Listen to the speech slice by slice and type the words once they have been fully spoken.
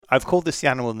I've called this the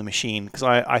animal and the machine because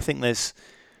I think there's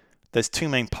two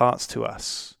main parts to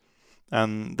us.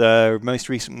 And the most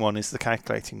recent one is the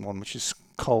calculating one, which is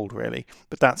cold, really.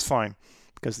 But that's fine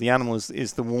because the animal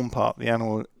is the warm part. The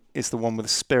animal is the one with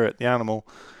the spirit. The animal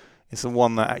is the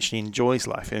one that actually enjoys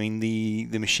life. I mean,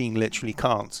 the machine literally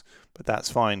can't, but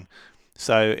that's fine.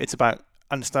 So it's about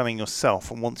understanding yourself.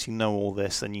 And once you know all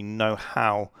this, then you know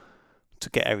how to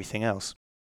get everything else.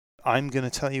 I'm going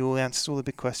to tell you all the answers to all the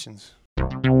big questions.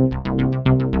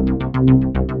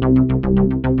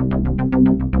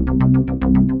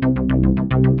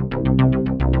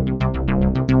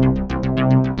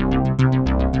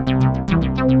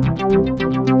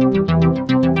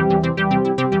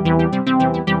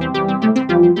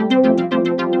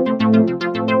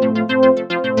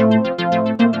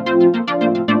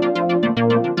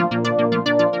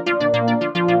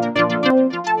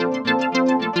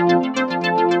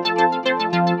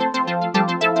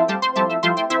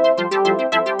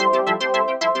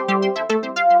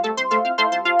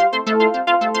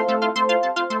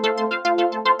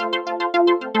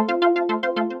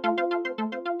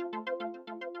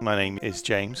 My name is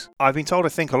James. I've been told I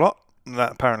think a lot.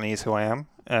 That apparently is who I am.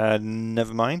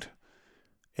 Never mind.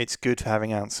 It's good for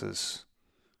having answers.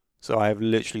 So I have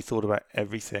literally thought about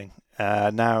everything.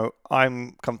 Now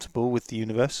I'm comfortable with the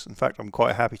universe. In fact, I'm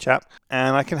quite a happy chap.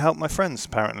 And I can help my friends,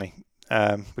 apparently,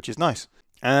 which is nice.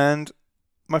 And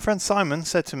my friend Simon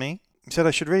said to me, he said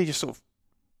I should really just sort of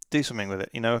do something with it.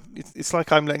 You know, it's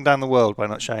like I'm letting down the world by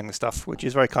not sharing the stuff, which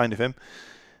is very kind of him.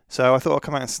 So I thought I'd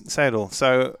come out and say it all.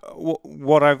 So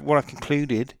what I've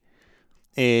concluded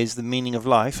is the meaning of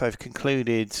life. I've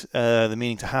concluded the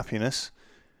meaning to happiness.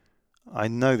 I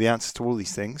know the answers to all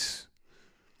these things,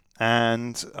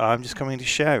 and I'm just coming to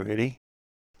share, really.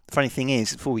 The funny thing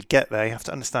is, before we get there, you have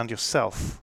to understand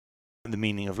yourself and the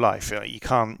meaning of life. You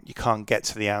can't get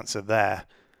to the answer there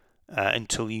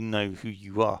until you know who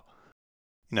you are.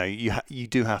 You know, you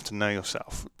do have to know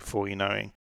yourself before you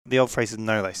knowing. The old phrase is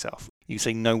know thyself. You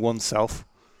say know oneself,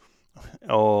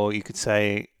 or you could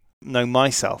say know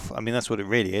myself. I mean, that's what it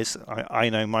really is. I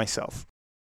know myself.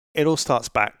 It all starts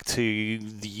back to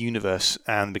the universe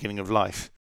and the beginning of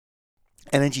life.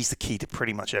 Energy is the key to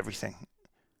pretty much everything.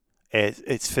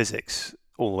 It's physics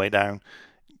all the way down.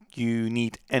 You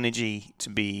need energy to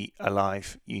be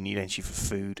alive. You need energy for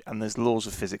food, and there's laws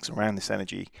of physics around this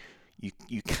energy.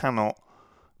 You cannot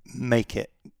make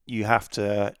it. You have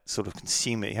to sort of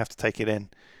consume it. You have to take it in.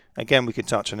 Again, we could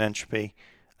touch on entropy,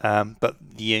 but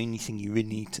the only thing you really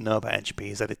need to know about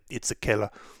entropy is that it's a killer.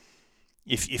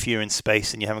 If you're in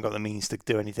space and you haven't got the means to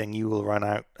do anything, you will run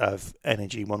out of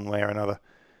energy one way or another.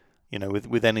 You know,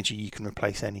 with energy you can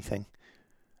replace anything.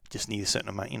 Just need a certain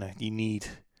amount. You know, you need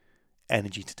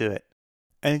energy to do it.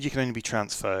 Energy can only be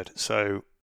transferred, so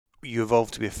you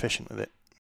evolve to be efficient with it.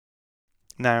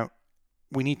 Now,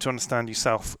 we need to understand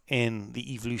yourself in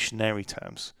the evolutionary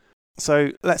terms.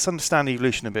 So let's understand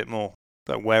evolution a bit more,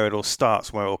 like where it all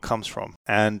starts, where it all comes from.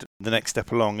 And the next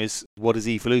step along is, what is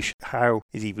evolution? How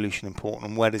is evolution important,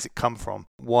 and where does it come from?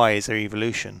 Why is there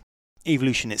evolution?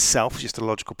 Evolution itself is just a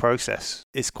logical process.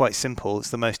 It's quite simple.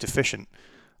 It's the most efficient.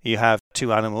 You have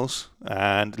two animals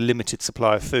and limited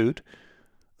supply of food.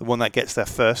 The one that gets there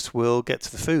first will get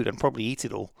to the food and probably eat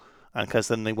it all, and because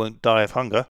then they won't die of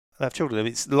hunger. They have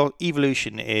children.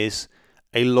 Evolution is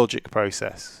a logic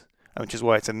process, which is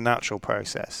why it's a natural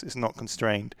process. It's not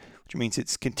constrained, which means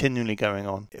it's continually going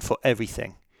on for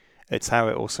everything. It's how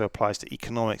it also applies to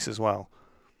economics as well.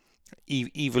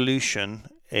 Evolution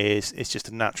is just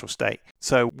a natural state.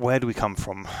 So where do we come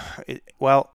from?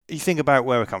 Well, you think about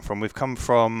where we come from. We've come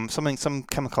from some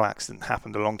chemical accident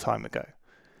happened a long time ago.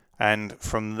 And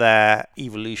from there,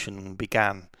 evolution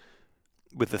began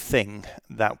with the thing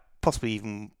that possibly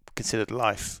even considered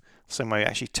life. Same way,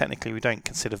 actually, technically, we don't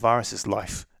consider viruses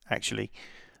life, actually.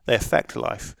 They affect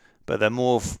life, but they're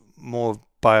more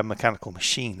biomechanical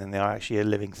machine than they are actually a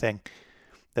living thing.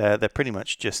 They're pretty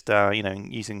much just,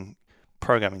 using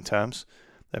programming terms,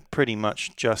 they're pretty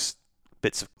much just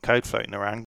bits of code floating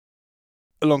around.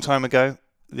 A long time ago,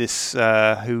 this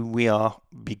who we are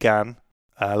began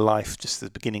life, just the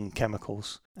beginning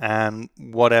chemicals, and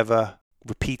whatever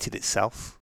repeated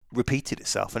itself.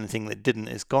 Anything that didn't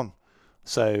is gone.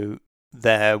 So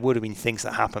there would have been things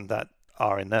that happened that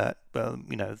are inert, but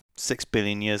 6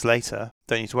 billion years later,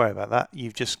 don't need to worry about that.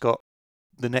 You've just got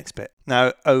the next bit.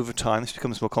 Now, over time, this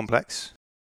becomes more complex.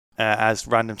 As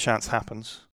random chance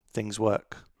happens, things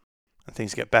work and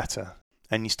things get better,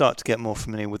 and you start to get more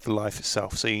familiar with the life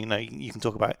itself. So you can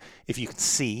talk about, if you can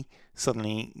see,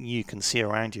 suddenly you can see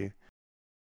around you.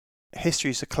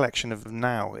 History is a collection of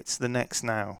now. It's the next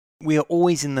now. We are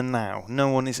always in the now. No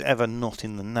one is ever not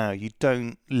in the now. You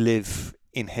don't live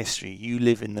in history. You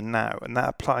live in the now. And that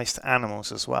applies to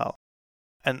animals as well.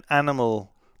 An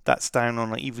animal that's down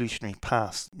on an evolutionary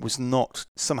path was not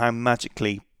somehow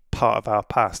magically part of our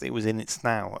past. It was in its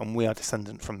now, and we are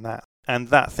descendant from that. And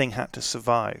that thing had to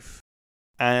survive.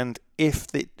 And if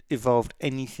it evolved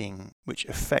anything which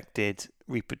affected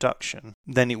reproduction,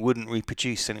 then it wouldn't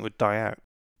reproduce and it would die out.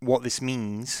 What this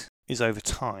means is over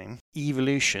time,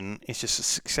 evolution is just a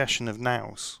succession of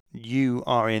nows. You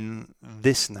are in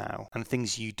this now, and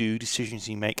things you do, decisions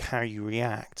you make, how you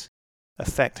react,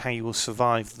 affect how you will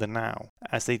survive the now,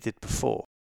 as they did before.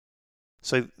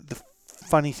 So the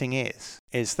funny thing is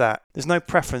that there's no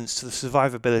preference to the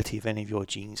survivability of any of your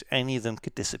genes. Any of them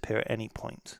could disappear at any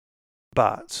point.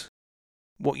 But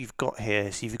what you've got here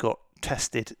is you've got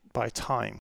tested by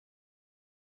time.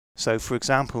 So for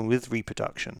example, with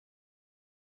reproduction,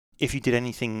 if you did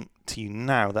anything to you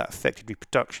now that affected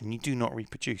reproduction, you do not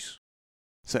reproduce.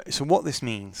 So what this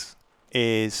means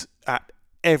is at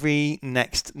every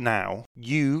next now,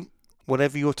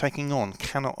 whatever you're taking on,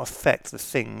 cannot affect the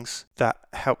things that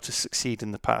helped to succeed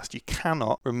in the past. You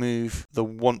cannot remove the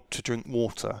want to drink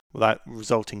water without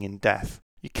resulting in death.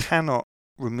 You cannot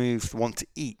remove the want to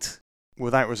eat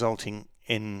without resulting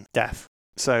in death.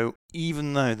 So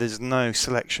even though there's no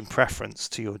selection preference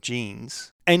to your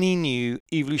genes, any new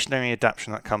evolutionary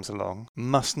adaptation that comes along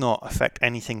must not affect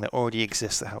anything that already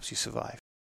exists that helps you survive.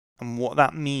 And what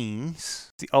that means,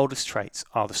 the oldest traits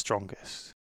are the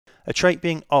strongest. A trait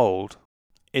being old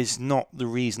is not the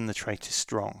reason the trait is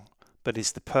strong, but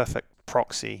is the perfect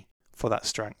proxy for that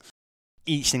strength.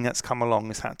 Each thing that's come along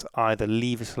has had to either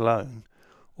leave it alone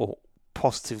or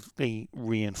positively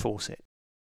reinforce it.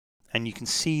 And you can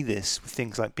see this with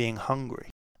things like being hungry.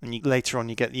 And later on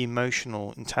you get the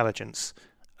emotional intelligence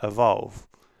evolve,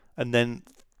 and then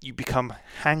you become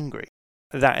hangry.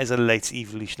 That is a late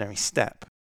evolutionary step.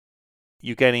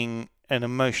 You're getting an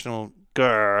emotional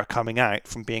grrr coming out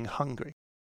from being hungry.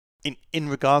 In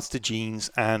regards to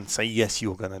genes and say, yes,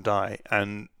 you're going to die,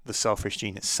 and the selfish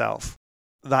gene itself,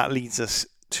 that leads us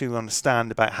to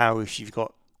understand about how if you've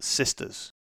got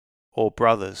sisters or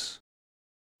brothers,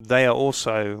 they are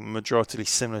also majoritarily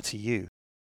similar to you.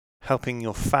 Helping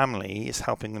your family is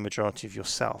helping the majority of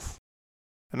yourself.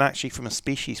 And actually, from a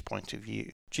species point of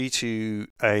view, due to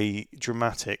a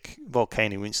dramatic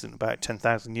volcano incident about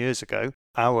 10,000 years ago,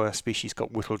 our species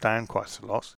got whittled down quite a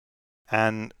lot.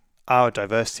 And our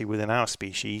diversity within our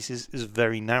species is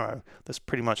very narrow. There's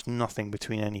pretty much nothing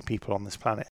between any people on this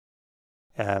planet.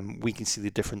 We can see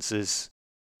the differences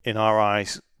in our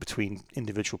eyes between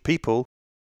individual people,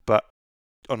 but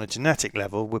on a genetic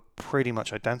level, we're pretty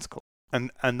much identical.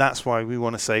 And that's why we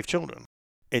want to save children.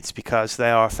 It's because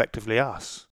they are effectively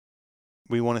us.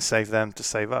 We want to save them to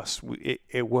save us.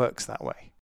 It works that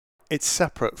way. It's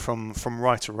separate from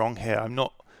right or wrong here. I'm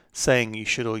not saying you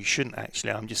should or you shouldn't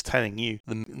actually. I'm just telling you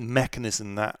the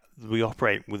mechanism that we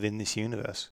operate within this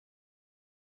universe.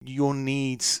 Your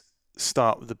needs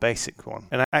start with the basic one.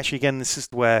 And actually, again, this is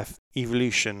where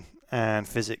evolution and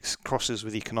physics crosses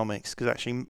with economics, because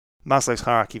actually Maslow's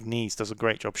hierarchy of needs does a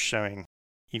great job showing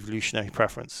evolutionary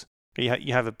preference.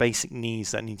 You have a basic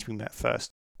needs that need to be met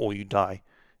first, or you die.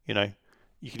 You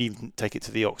could even take it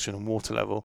to the oxygen and water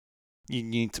level. You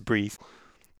need to breathe.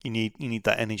 You need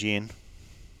that energy in.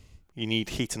 You need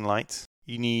heat and light.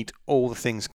 You need all the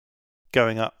things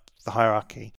going up the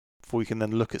hierarchy before you can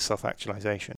then look at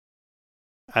self-actualization.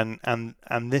 And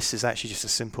this is actually just a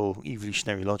simple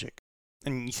evolutionary logic.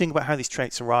 And you think about how these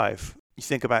traits arrive. You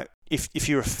think about if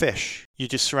you're a fish, you're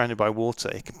just surrounded by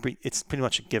water. It's pretty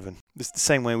much a given. It's the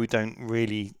same way we don't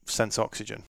really sense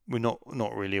oxygen. We're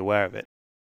not really aware of it.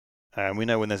 We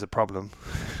know when there's a problem,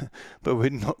 but we're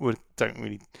not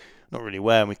really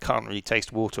aware, and we can't really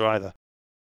taste water either.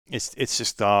 It's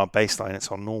just our baseline. It's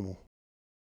our normal.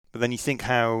 But then you think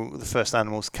how the first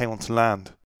animals came onto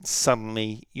land.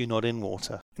 Suddenly, you're not in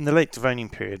water. In the late Devonian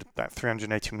period, about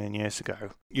 380 million years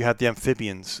ago, you had the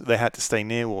amphibians. They had to stay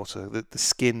near water. The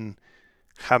skin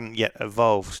hadn't yet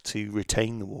evolved to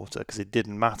retain the water because it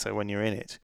didn't matter when you're in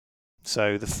it.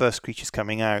 So the first creatures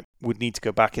coming out would need to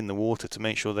go back in the water to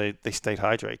make sure they stayed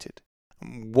hydrated.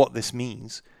 What this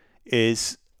means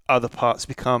is other parts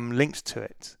become linked to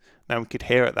it. Now we could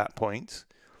hear at that point.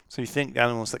 So you think the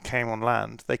animals that came on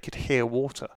land, they could hear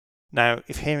water. Now,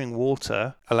 if hearing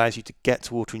water allows you to get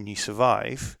to water and you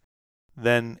survive,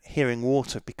 then hearing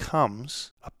water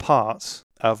becomes a part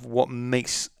of what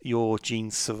makes your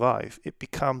genes survive. It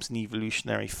becomes an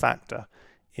evolutionary factor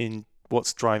in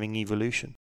what's driving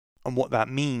evolution. And what that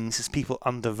means is people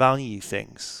undervalue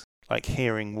things like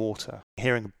hearing water,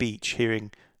 hearing a beach,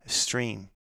 hearing a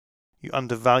stream. You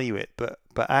undervalue it, but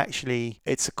actually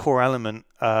it's a core element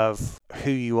of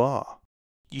who you are.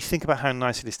 You think about how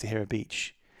nice it is to hear a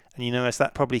beach. And as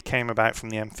that probably came about from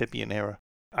the amphibian era,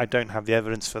 I don't have the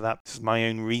evidence for that, this is my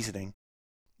own reasoning,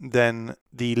 then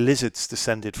the lizards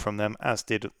descended from them, as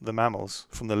did the mammals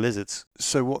from the lizards.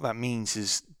 So what that means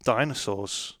is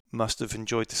dinosaurs must have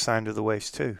enjoyed the sound of the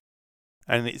waves too.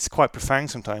 And it's quite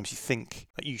profound sometimes. You think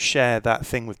that you share that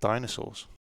thing with dinosaurs.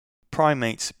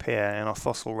 Primates appear in our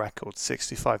fossil record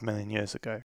 65 million years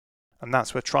ago. And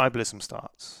that's where tribalism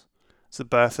starts. It's the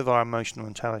birth of our emotional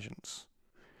intelligence.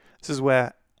 This is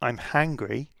where I'm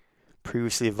hangry,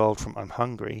 previously evolved from I'm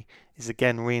hungry, is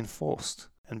again reinforced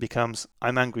and becomes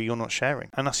I'm angry, you're not sharing.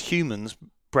 And us humans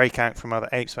break out from other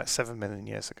apes about 7 million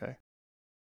years ago.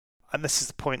 And this is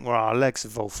the point where our legs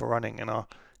evolve for running and our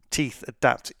teeth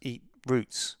adapt to eat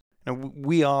roots.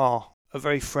 We are a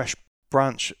very fresh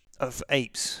branch of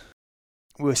apes.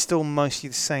 We're still mostly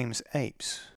the same as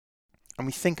apes. And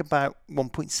we think about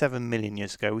 1.7 million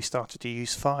years ago, we started to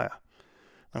use fire.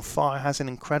 And fire has an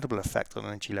incredible effect on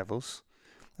energy levels,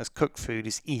 as cooked food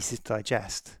is easy to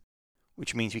digest,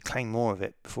 which means we claim more of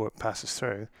it before it passes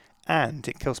through, and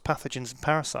it kills pathogens and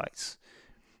parasites,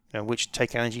 which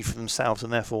take energy for themselves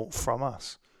and therefore from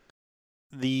us.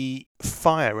 The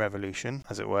fire revolution,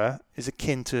 as it were, is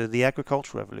akin to the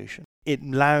agricultural revolution. It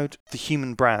allowed the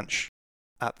human branch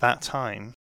at that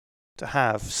time to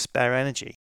have spare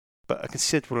energy, but a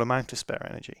considerable amount of spare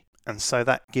energy. And so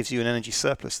that gives you an energy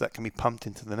surplus that can be pumped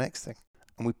into the next thing.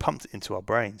 And we pumped it into our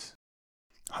brains.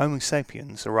 Homo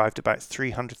sapiens arrived about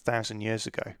 300,000 years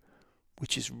ago,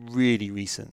 which is really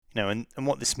recent. And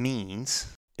what this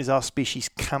means is our species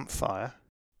campfire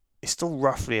is still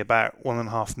roughly about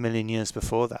 1.5 million years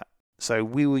before that. So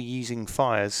we were using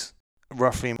fires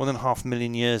roughly 1.5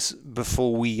 million years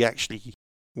before we actually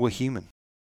were human.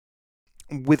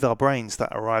 With our brains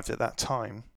that arrived at that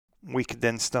time, we could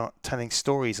then start telling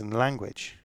stories and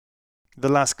language. The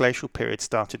last glacial period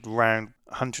started around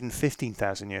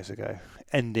 115,000 years ago,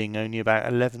 ending only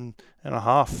about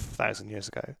 11,500 years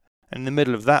ago. And in the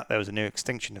middle of that, there was a near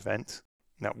extinction event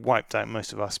that wiped out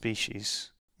most of our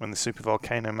species when the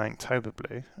supervolcano Mount Toba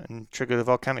blew and triggered a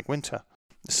volcanic winter.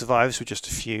 The survivors were just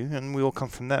a few, and we all come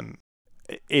from them.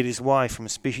 It is why, from a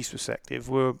species perspective,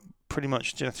 we're pretty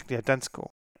much genetically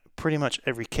identical. Pretty much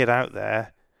every kid out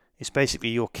there is basically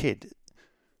your kid.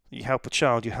 You help a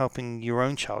child, you're helping your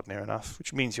own child near enough,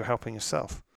 which means you're helping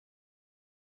yourself.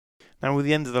 Now, with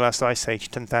the end of the last ice age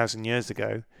 10,000 years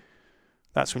ago,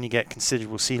 that's when you get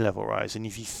considerable sea level rise. And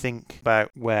if you think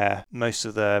about where most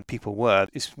of the people were,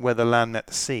 it's where the land met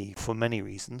the sea for many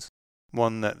reasons.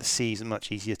 One, that the sea is a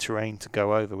much easier terrain to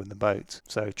go over with the boat.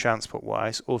 So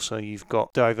transport-wise, also you've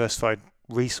got diversified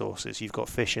resources. You've got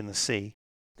fish in the sea,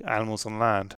 animals on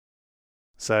land.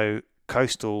 So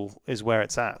coastal is where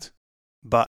it's at.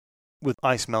 But with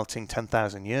ice melting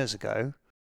 10,000 years ago,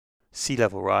 sea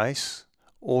level rise,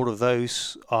 all of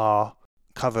those are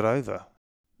covered over.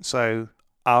 So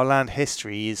our land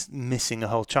history is missing a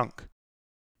whole chunk.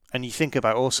 And you think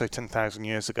about also 10,000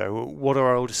 years ago, what are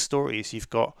our oldest stories? You've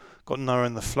got Noah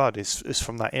and the flood is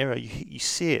from that era. You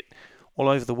see it all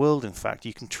over the world, in fact.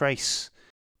 You can trace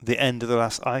the end of the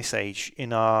last ice age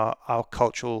in our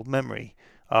cultural memory.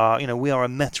 We are a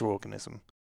meta-organism.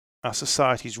 Our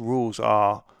society's rules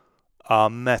are our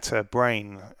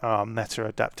meta-brain, our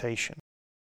meta-adaptation.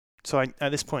 So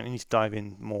at this point, I need to dive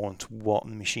in more into what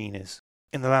the machine is.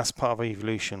 In the last part of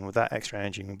evolution, with that extra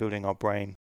energy and building our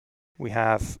brain, we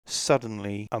have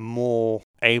suddenly a more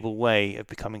able way of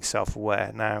becoming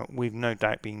self-aware. Now, we've no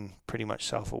doubt been pretty much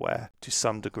self-aware to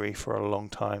some degree for a long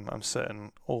time. I'm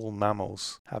certain all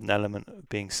mammals have an element of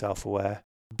being self-aware.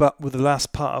 But with the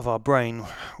last part of our brain,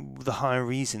 the higher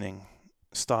reasoning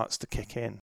starts to kick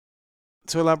in.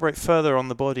 To elaborate further on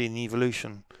the body and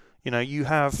evolution, you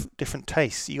have different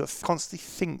tastes. You got to constantly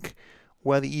think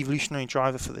where the evolutionary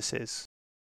driver for this is.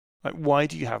 Like, why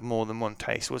do you have more than one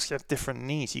taste? Well, you have different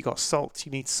needs. You got salt.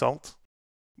 You need salt.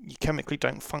 You chemically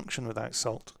don't function without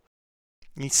salt.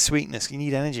 You need sweetness. You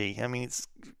need energy. I mean, it's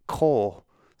core.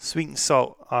 Sweet and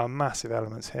salt are massive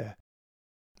elements here.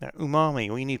 Now, umami,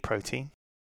 well, you need protein.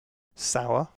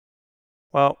 Sour.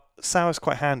 Well, sour is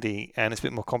quite handy, and it's a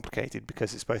bit more complicated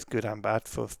because it's both good and bad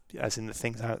as in the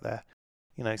things out there.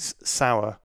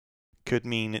 Sour could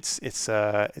mean it's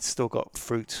still got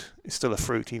fruit. It's still a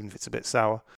fruit, even if it's a bit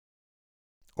sour.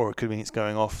 Or it could mean it's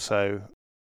going off, so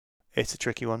it's a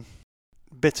tricky one.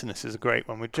 Bitterness is a great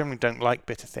one. We generally don't like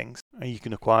bitter things. You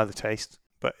can acquire the taste,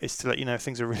 but it's to let you know if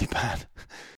things are really bad.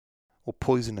 Or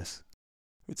poisonous.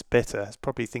 It's bitter. There's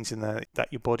probably things in there that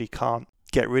your body can't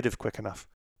get rid of quick enough.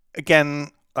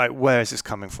 Again, where is this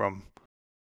coming from?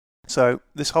 So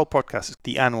this whole podcast is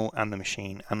the animal and the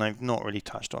machine, and I've not really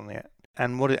touched on it.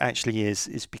 And what it actually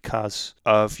is because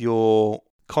of your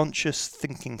conscious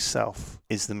thinking self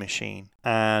is the machine,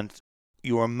 and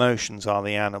your emotions are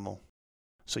the animal.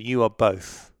 So you are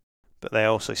both, but they're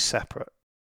also separate,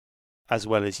 as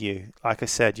well as you. Like I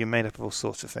said, you're made up of all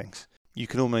sorts of things. You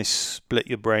can almost split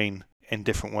your brain in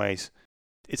different ways.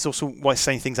 It's also why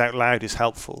saying things out loud is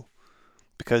helpful,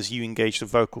 because you engage the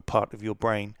vocal part of your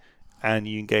brain and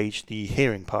you engage the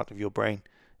hearing part of your brain,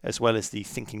 as well as the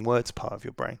thinking words part of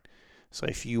your brain. So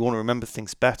if you want to remember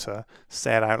things better,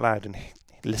 say it out loud and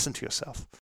listen to yourself.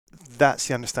 That's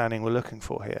the understanding we're looking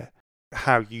for here.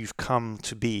 How you've come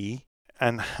to be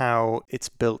and how it's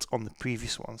built on the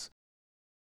previous ones.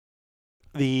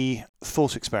 The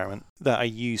thought experiment that I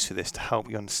use for this to help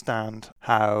you understand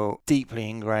how deeply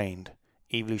ingrained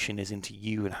evolution is into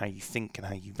you and how you think and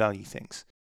how you value things.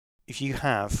 If you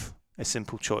have a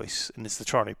simple choice, and it's the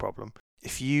trolley problem,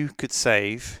 if you could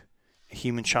save a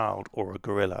human child or a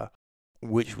gorilla,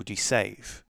 which would you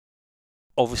save?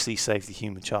 Obviously save the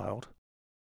human child,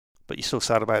 but you're still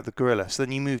sad about the gorilla. So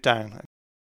then you move down.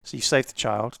 So you save the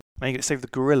child, now you get to save the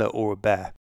gorilla or a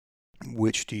bear.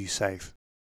 Which do you save?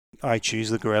 I choose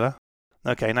the gorilla.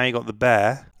 Okay, now you got the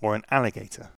bear or an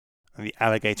alligator. And the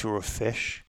alligator or a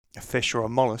fish or a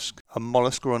mollusk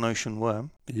or an ocean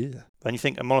worm. Yeah. Then you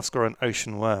think a mollusk or an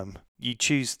ocean worm, you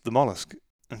choose the mollusk.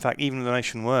 In fact, even with an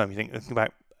ocean worm, you think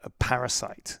about a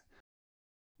parasite.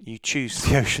 You choose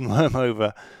the ocean worm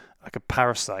over like a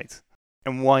parasite.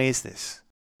 And why is this?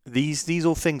 These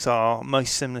all things are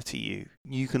most similar to you.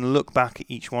 You can look back at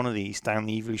each one of these down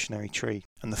the evolutionary tree,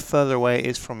 and the further away it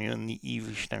is from you in the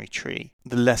evolutionary tree,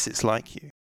 the less it's like you.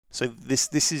 So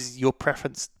this is your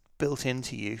preference built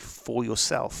into you for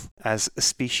yourself as a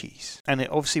species. And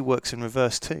it obviously works in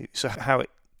reverse too. So how it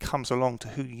comes along to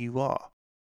who you are,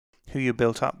 who you're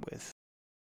built up with.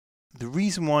 The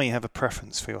reason why you have a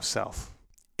preference for yourself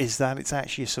is that it's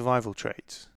actually a survival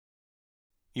trait.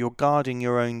 You're guarding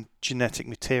your own genetic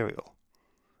material,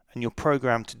 and you're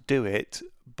programmed to do it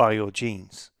by your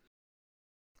genes.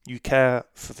 You care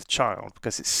for the child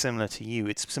because it's similar to you.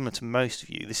 It's similar to most of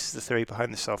you. This is the theory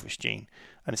behind the selfish gene,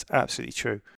 and it's absolutely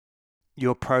true.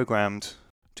 You're programmed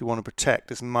to want to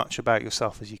protect as much about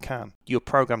yourself as you can. You're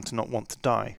programmed to not want to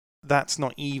die. That's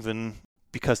not even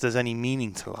because there's any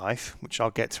meaning to life, which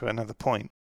I'll get to at another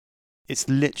point. It's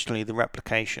literally the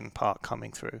replication part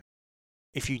coming through.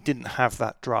 If you didn't have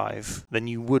that drive, then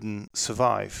you wouldn't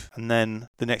survive, and then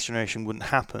the next generation wouldn't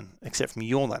happen, except from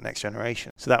you're that next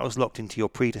generation. So that was locked into your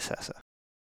predecessor.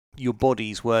 Your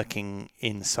body's working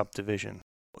in subdivision.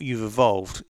 You've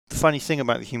evolved. The funny thing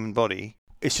about the human body,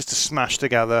 it's just a smashed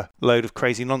together load of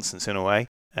crazy nonsense in a way,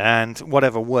 and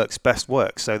whatever works best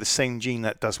works. So the same gene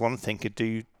that does one thing could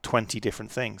do 20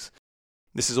 different things.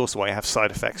 This is also why you have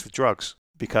side effects with drugs.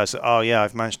 Because, oh yeah,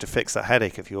 I've managed to fix that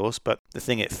headache of yours, but the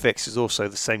thing it fixed is also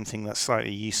the same thing that's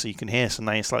slightly used so you can hear, so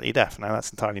now you're slightly deaf. Now that's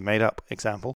entirely made up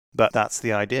example, but that's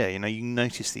the idea. You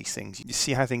notice these things, you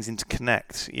see how things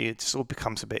interconnect, it just all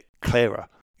becomes a bit clearer.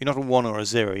 You're not a 1 or a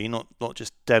 0, you're not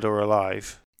just dead or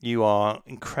alive, you are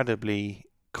incredibly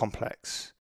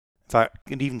complex. In fact,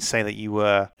 you could even say that you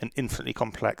were an infinitely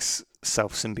complex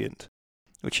self-symbiont,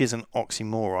 which is an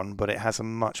oxymoron, but it has a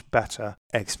much better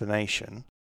explanation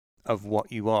of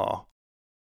what you are.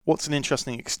 What's an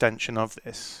interesting extension of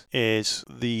this is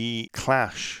the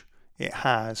clash it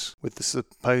has with the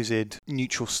supposed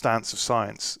neutral stance of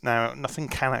science. Now, nothing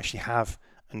can actually have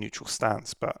a neutral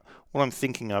stance, but what I'm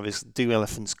thinking of is do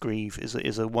elephants grieve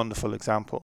is a wonderful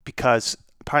example, because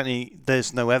apparently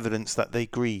there's no evidence that they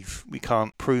grieve. We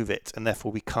can't prove it, and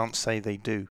therefore we can't say they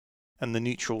do. And the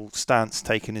neutral stance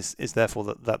taken is therefore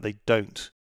that they don't.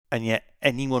 And yet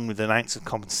anyone with an ounce of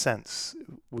common sense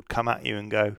would come at you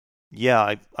and go,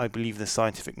 yeah, I believe the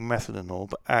scientific method and all,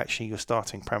 but actually your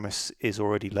starting premise is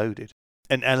already loaded.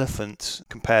 An elephant,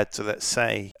 compared to, let's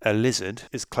say, a lizard,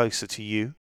 is closer to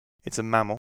you. It's a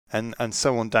mammal, and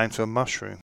so on down to a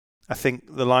mushroom. I think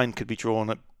the line could be drawn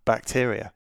at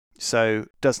bacteria. So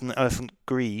does an elephant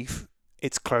grieve?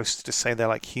 It's closer to say they're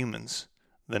like humans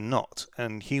than not,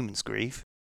 and humans grieve.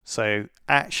 So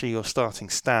actually your starting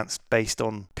stance based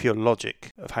on pure logic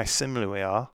of how similar we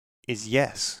are is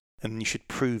yes, and you should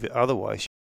prove it otherwise.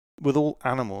 With all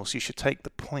animals, you should take the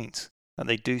point that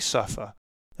they do suffer,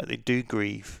 that they do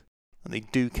grieve, that they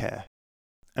do care,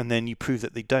 and then you prove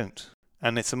that they don't.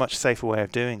 And it's a much safer way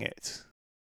of doing it.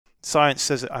 Science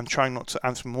says that I'm trying not to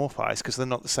anthropomorphize because they're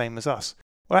not the same as us.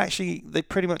 Well, actually, they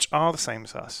pretty much are the same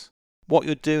as us. What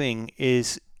you're doing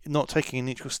is not taking a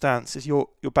neutral stance, is you're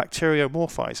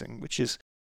bacteriomorphizing, which is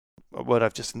a word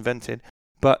I've just invented,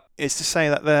 But it's to say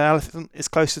that the elephant is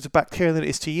closer to bacteria than it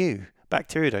is to you.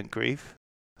 Bacteria don't grieve.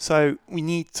 So we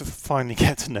need to finally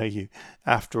get to know you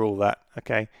after all that,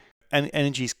 okay? And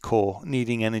energy is core.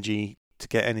 Needing energy to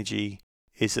get energy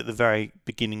is at the very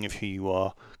beginning of who you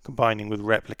are, combining with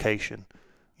replication.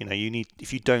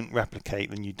 If you don't replicate,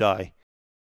 then you die,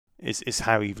 is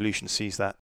how evolution sees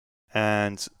that.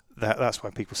 And that's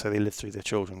why people say they live through their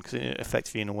children, because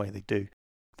effectively, in a way, they do.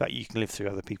 That you can live through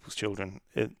other people's children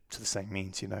to the same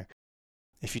means,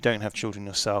 If you don't have children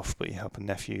yourself, but you help a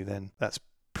nephew, then that's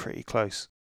pretty close.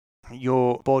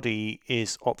 Your body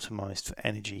is optimized for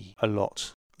energy a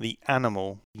lot. The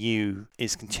animal, you,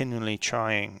 is continually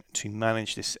trying to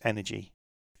manage this energy.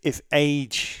 If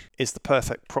age is the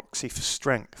perfect proxy for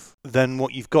strength, then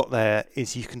what you've got there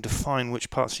is you can define which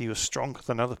parts of you are stronger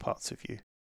than other parts of you.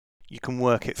 You can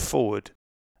work it forward,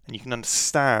 and you can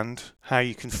understand how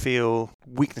you can feel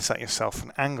weakness at yourself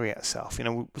and angry at yourself.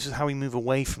 This is how we move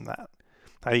away from that,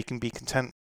 how you can be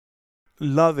content.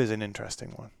 Love is an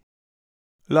interesting one.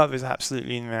 Love is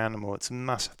absolutely in the animal. It's a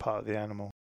massive part of the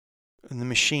animal. And the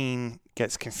machine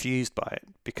gets confused by it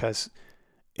because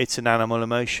it's an animal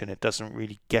emotion. It doesn't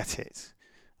really get it.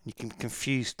 You can be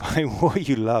confused by what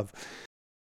you love.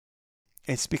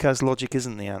 It's because logic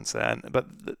isn't the answer.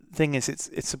 But the thing is,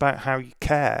 it's about how you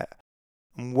care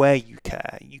and where you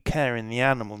care. You care in the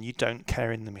animal. You don't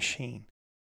care in the machine.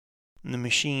 And the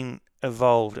machine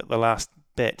evolved at the last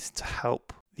bit to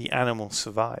help the animal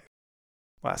survive.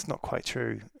 Well, that's not quite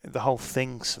true. The whole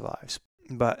thing survives.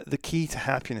 But the key to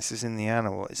happiness is in the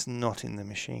animal. It's not in the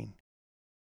machine.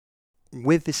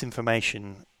 With this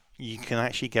information, you can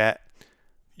actually get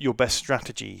your best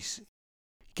strategies.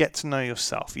 Get to know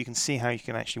yourself. You can see how you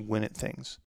can actually win at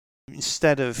things.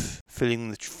 Instead of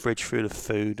filling the fridge full of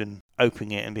food and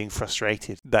opening it and being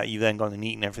frustrated that you've then gone and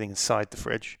eaten everything inside the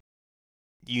fridge,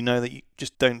 you know that you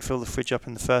just don't fill the fridge up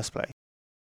in the first place.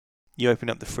 You open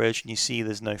up the fridge and you see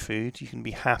there's no food. You can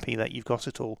be happy that you've got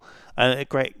it all. And a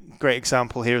great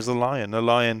example here is a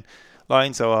lion.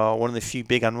 Lions are one of the few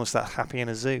big animals that are happy in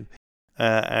a zoo.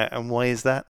 And why is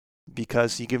that?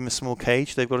 Because you give them a small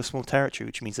cage, they've got a small territory,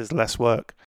 which means there's less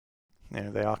work.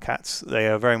 They are cats. They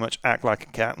are very much act like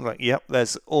a cat. Like, yep,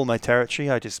 there's all my territory.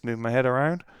 I just move my head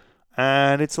around,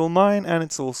 and it's all mine, and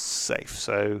it's all safe.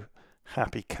 So,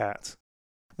 happy cat.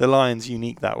 The lion's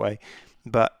unique that way,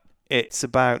 but it's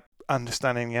about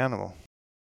understanding the animal.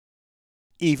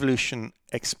 Evolution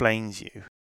explains you.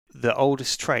 The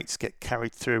oldest traits get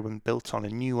carried through and built on,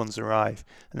 and new ones arrive,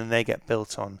 and then they get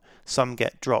built on. Some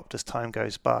get dropped as time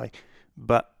goes by,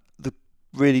 but the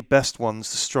really best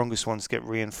ones, the strongest ones, get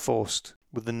reinforced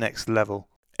with the next level.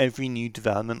 Every new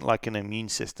development, like an immune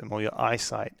system or your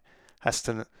eyesight, has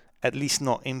to at least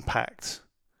not impact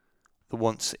the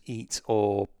want to eat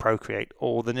or procreate,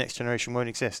 or the next generation won't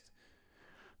exist.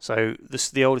 So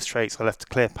the oldest traits are left a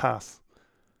clear path,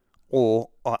 or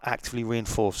are actively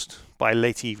reinforced by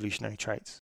later evolutionary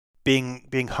traits.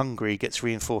 Being hungry gets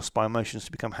reinforced by emotions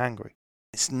to become hangry.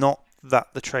 It's not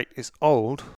that the trait is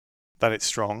old, that it's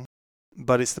strong,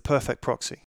 but it's the perfect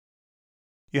proxy.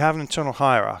 You have an internal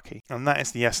hierarchy, and that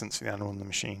is the essence of the animal and the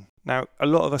machine. Now, a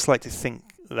lot of us like to think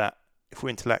that if we're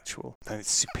intellectual, then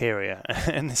it's superior.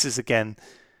 And this is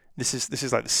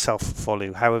like the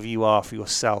self-follow. However you are for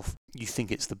yourself, you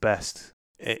think it's the best.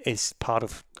 It is part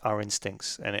of our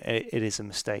instincts, and it is a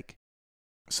mistake.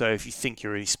 So if you think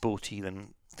you're really sporty,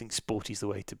 then think sporty is the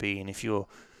way to be. And if you're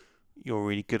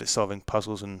really good at solving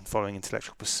puzzles and following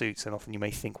intellectual pursuits, and often you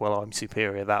may think, well, I'm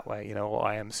superior that way, or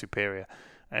I am superior.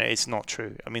 And it's not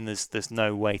true. I mean, there's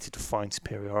no way to define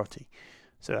superiority.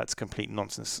 So that's complete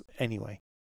nonsense anyway.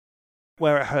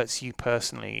 Where it hurts you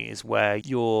personally is where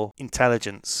your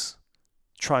intelligence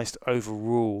tries to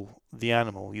overrule the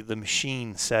animal. The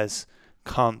machine says,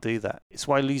 can't do that. It's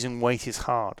why losing weight is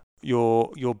hard.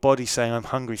 Your body saying, I'm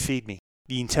hungry, feed me.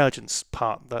 The intelligence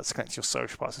part that's connected to your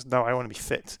social part says, no, I want to be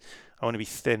fit. I want to be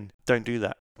thin. Don't do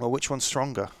that. Well, which one's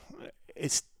stronger?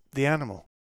 It's the animal.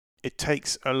 It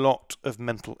takes a lot of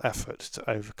mental effort to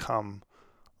overcome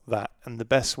that. And the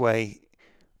best way,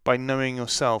 by knowing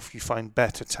yourself, you find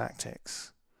better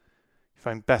tactics. You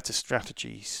find better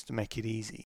strategies to make it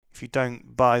easy. If you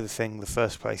don't buy the thing in the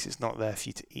first place, it's not there for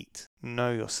you to eat.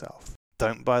 Know yourself.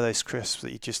 Don't buy those crisps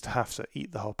that you just have to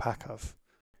eat the whole pack of.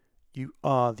 You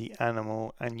are the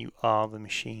animal and you are the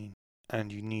machine,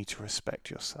 and you need to respect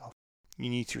yourself. You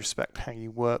need to respect how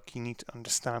you work. You need to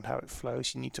understand how it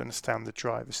flows. You need to understand the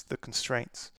drivers, the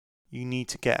constraints. You need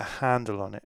to get a handle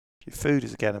on it. Your food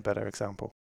is, again, a better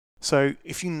example. So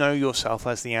if you know yourself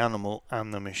as the animal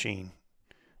and the machine,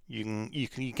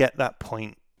 you get that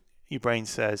point. Your brain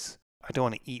says, I don't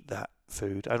want to eat that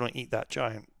food. I don't want to eat that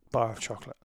giant bar of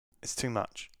chocolate. It's too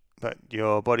much. But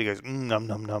your body goes, num,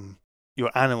 num, num.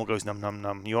 Your animal goes, num, num,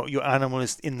 num. Your animal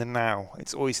is in the now.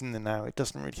 It's always in the now. It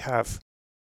doesn't really have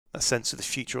a sense of the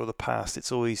future or the past.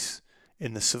 It's always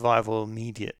in the survival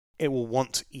immediate. It will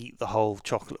want to eat the whole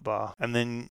chocolate bar. And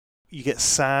then you get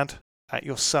sad at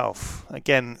yourself.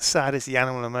 Again, sad is the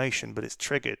animal emotion, but it's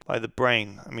triggered by the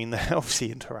brain. I mean, they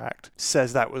obviously interact.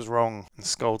 Says that was wrong and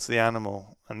scolds the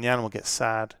animal, and the animal gets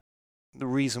sad. The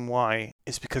reason why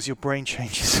is because your brain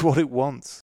changes what it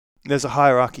wants. There's a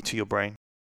hierarchy to your brain.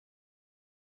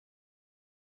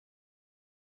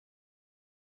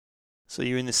 So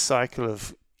you're in this cycle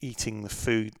of eating the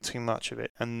food, too much of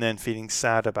it, and then feeling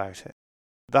sad about it.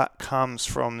 That comes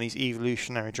from these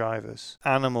evolutionary drivers.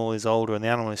 Animal is older and the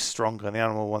animal is stronger and the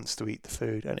animal wants to eat the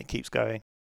food and it keeps going.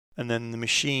 And then the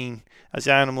machine, as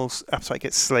the animal's appetite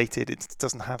gets slated, it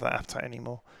doesn't have that appetite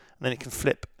anymore. And then it can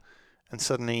flip and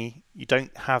suddenly you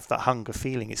don't have that hunger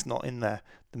feeling. It's not in there.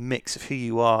 The mix of who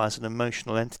you are as an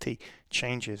emotional entity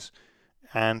changes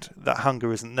and that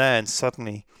hunger isn't there, and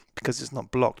suddenly, because it's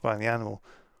not blocked by the animal,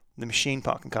 the machine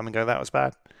part can come and go, that was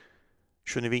bad.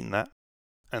 Shouldn't have eaten that.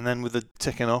 And then with the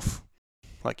ticking off,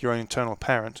 like your own internal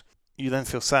parent, you then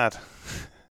feel sad.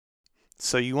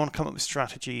 So you want to come up with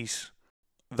strategies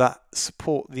that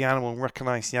support the animal and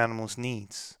recognize the animal's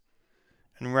needs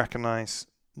and recognize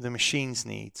the machine's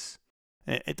needs.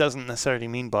 It doesn't necessarily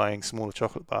mean buying smaller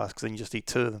chocolate bars because then you just eat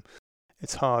 2 of them.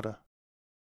 It's harder.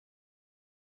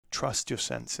 Trust your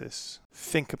senses.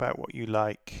 Think about what you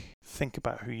like. Think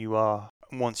about who you are.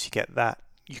 And once you get that,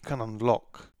 you can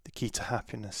unlock the key to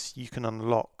happiness. You can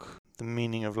unlock the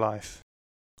meaning of life.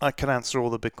 I can answer all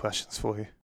the big questions for you.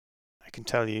 I can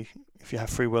tell you if you have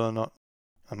free will or not.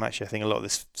 I think a lot of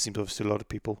this seems obvious to a lot of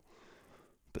people,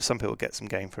 but some people get some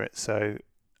gain for it. So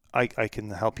I can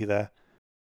help you there.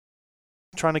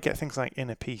 Trying to get things like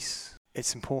inner peace,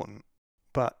 it's important,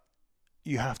 but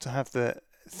you have to have the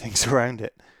things around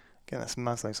it. Again, that's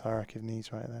Maslow's hierarchy of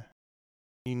needs right there.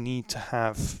 You need to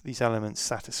have these elements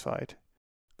satisfied.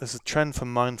 There's a trend for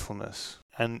mindfulness,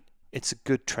 and it's a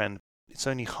good trend. It's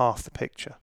only half the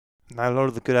picture. Now, a lot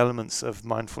of the good elements of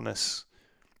mindfulness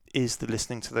is the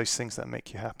listening to those things that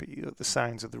make you happy, the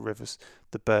sounds of the rivers,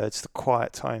 the birds, the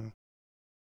quiet time.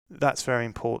 That's very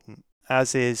important,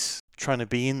 as is trying to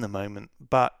be in the moment.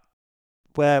 But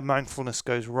where mindfulness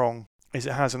goes wrong is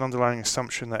it has an underlying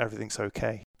assumption that everything's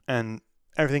okay. And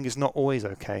everything is not always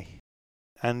okay.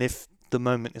 And if the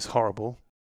moment is horrible,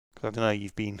 because I don't know,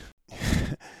 you've been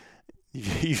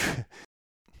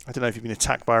I don't know if you've been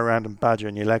attacked by a random badger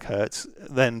and your leg hurts,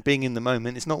 then being in the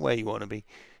moment is not where you want to be.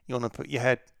 You want to put your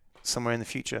head somewhere in the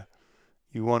future.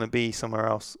 You want to be somewhere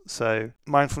else. So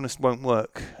mindfulness won't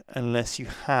work unless you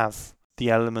have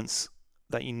the elements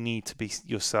that you need to be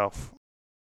yourself.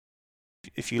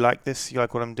 If you like this, you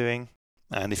like what I'm doing,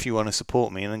 and if you want to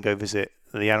support me, then go visit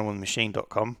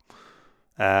theanimalmachine.com.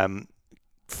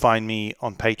 Find me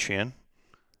on Patreon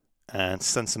and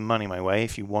send some money my way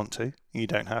if you want to. You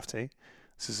don't have to.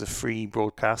 This is a free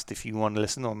broadcast if you want to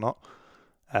listen or not.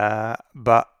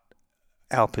 But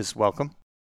help is welcome.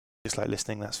 Just like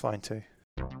listening, that's fine too.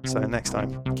 So next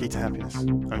time, key to happiness.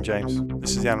 I'm James.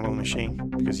 This is The Animal Machine,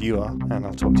 because you are, and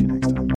I'll talk to you next time.